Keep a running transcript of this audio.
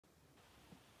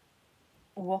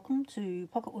Welcome to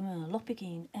Pocket Women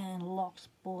Lockpicking and Lock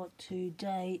Sport.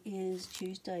 Today is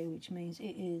Tuesday, which means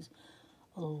it is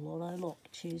a Loto Lock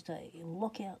Tuesday.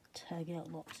 Lockout,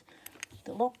 tagout locks.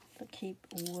 The lock that keep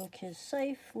workers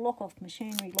safe, lock off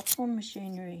machinery, lock on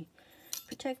machinery,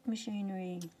 protect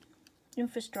machinery,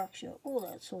 infrastructure, all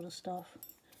that sort of stuff.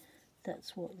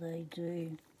 That's what they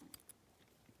do.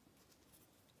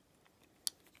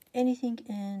 Anything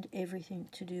and everything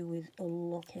to do with a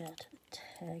lockout,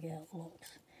 tagout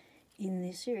locks. In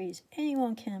this series,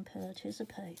 anyone can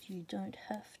participate. You don't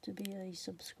have to be a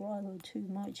subscriber to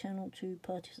my channel to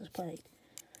participate.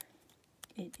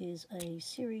 It is a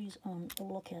series on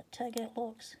lockout, tagout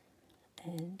locks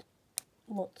and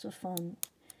lots of fun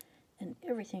and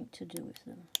everything to do with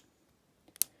them.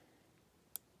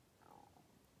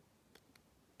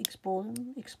 Explore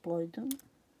them, explode them,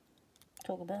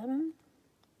 talk about them,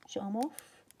 show them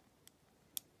off,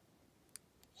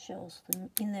 show us them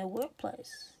in their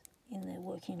workplace, in their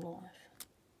working life.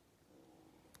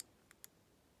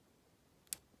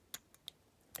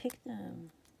 Pick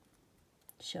them.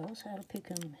 Show us how to pick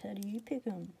them. How do you pick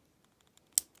them?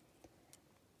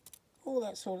 All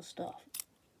that sort of stuff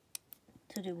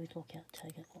to do with lockout,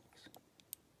 tagout locks.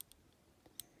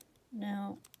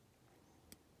 Now,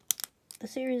 the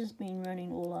series has been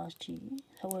running all last year.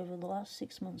 However, the last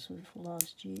 6 months of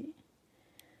last year,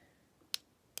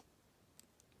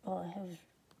 I have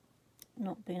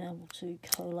not been able to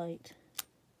collate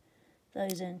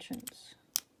those entrants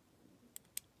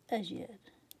as yet.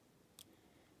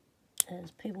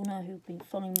 As people know who've been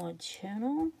following my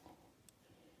channel,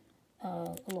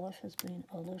 life has been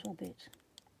a little bit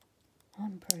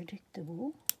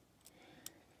unpredictable,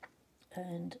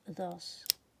 and thus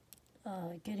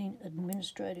getting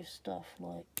administrative stuff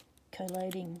like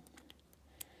collating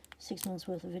 6 months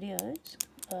worth of videos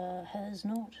has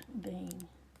not been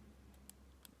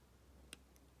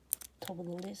top of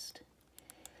the list.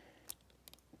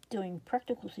 Doing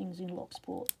practical things in lock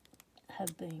sport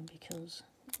have been, because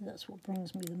that's what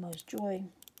brings me the most joy.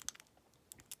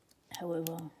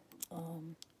 However,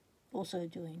 also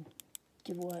doing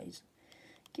giveaways,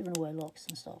 giving away locks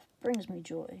and stuff brings me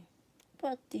joy.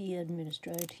 But the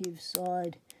administrative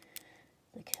side,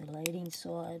 the collating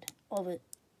side of it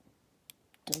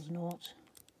does not.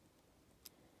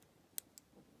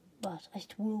 But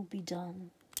it will be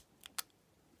done.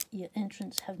 Your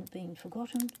entrants haven't been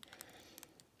forgotten,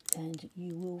 and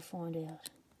you will find out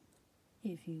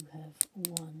if you have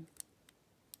won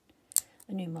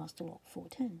a new Master Lock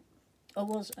 410. I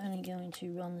was only going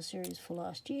to run the series for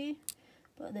last year,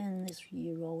 but then this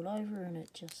year rolled over and it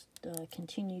just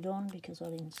continued on because I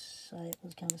didn't say it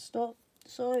was going to stop.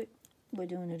 So we're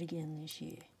doing it again this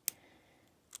year.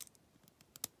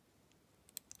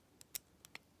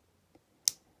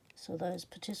 So those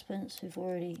participants who've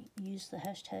already used the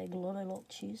hashtag Loto Lock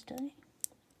Tuesday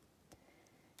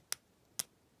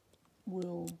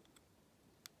will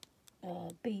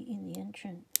be in the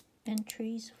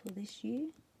entries for this year,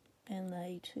 and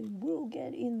they too will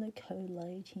get in the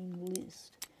collating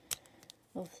list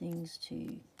of things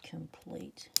to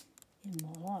complete in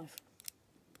my life.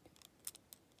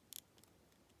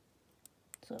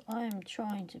 So I am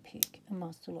trying to pick a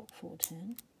Master Lock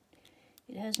 410.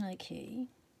 It has no key.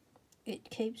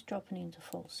 It keeps dropping into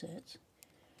false sets.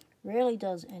 Rarely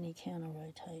does any counter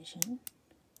rotation.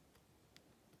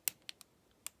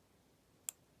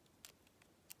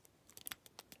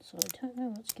 So I don't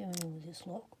know what's going on with this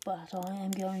lock, but I am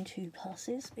going to pass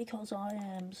this because I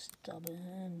am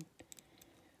stubborn.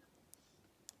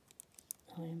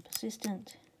 I am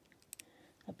persistent.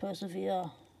 I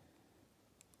persevere.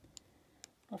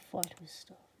 I fight with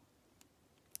stuff.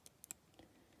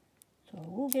 So I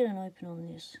will get an open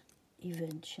on this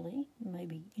eventually.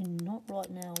 Maybe not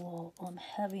right now while I'm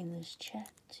having this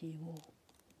chat to you all.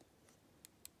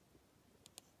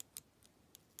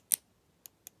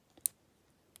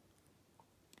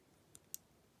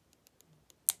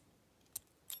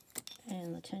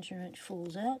 And the tension wrench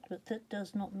falls out, but that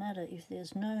does not matter if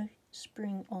there's no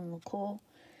spring on the core.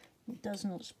 It does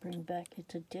not spring back.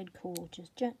 It's a dead core.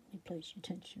 Just gently place your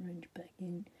tension wrench back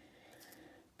in,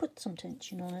 put some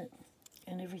tension on it,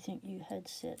 and everything you had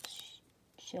set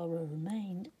shall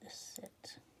remain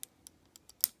set.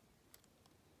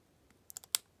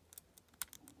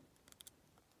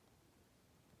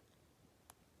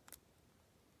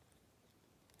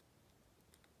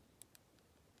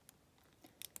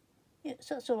 Yeah,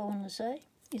 so that's all I wanted to say,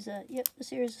 is that, yep, the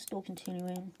series is still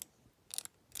continuing.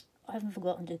 I haven't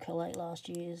forgotten to collate last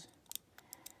year's.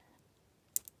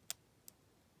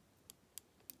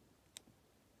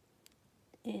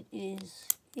 It is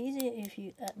easier if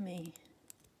you at me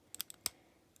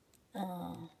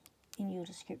your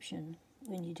description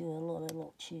when you do a Loto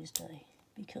Lock Tuesday,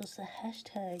 because the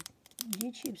hashtag,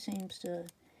 YouTube seems to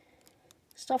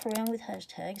stuff around with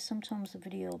hashtags. Sometimes the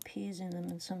video appears in them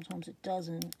and sometimes it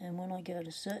doesn't, and when I go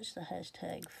to search the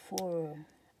hashtag for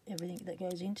everything that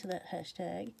goes into that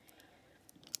hashtag,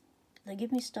 they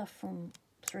give me stuff from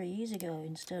 3 years ago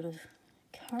instead of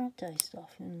current day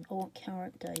stuff, and I want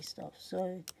current day stuff.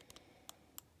 So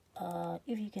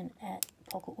if you can add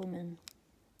Pocket Women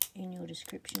in your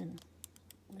description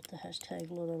with the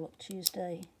hashtag Loto Lock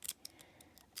Tuesday,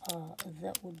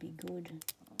 that would be good.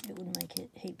 It would make it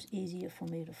heaps easier for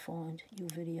me to find your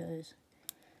videos,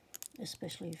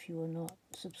 especially if you are not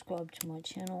subscribed to my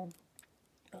channel.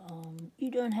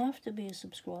 You don't have to be a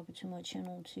subscriber to my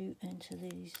channel to enter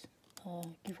these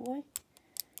giveaway.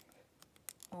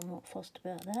 I'm not fussed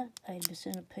about that.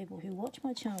 80% of people who watch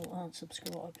my channel aren't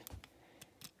subscribed.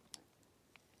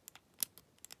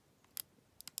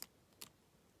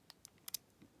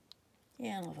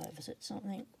 Yeah, and I've overset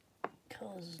something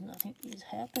because nothing is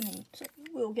happening. So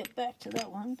we'll get back to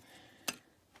that one.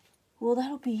 Well,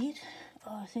 that'll be it.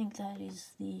 I think that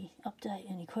is the update.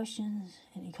 Any questions,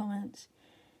 any comments,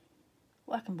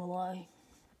 whack 'em below,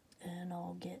 and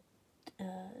I'll get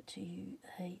to you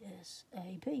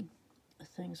ASAP.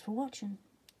 Thanks for watching.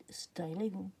 Stay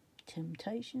legal.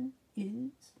 Temptation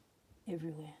is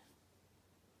everywhere.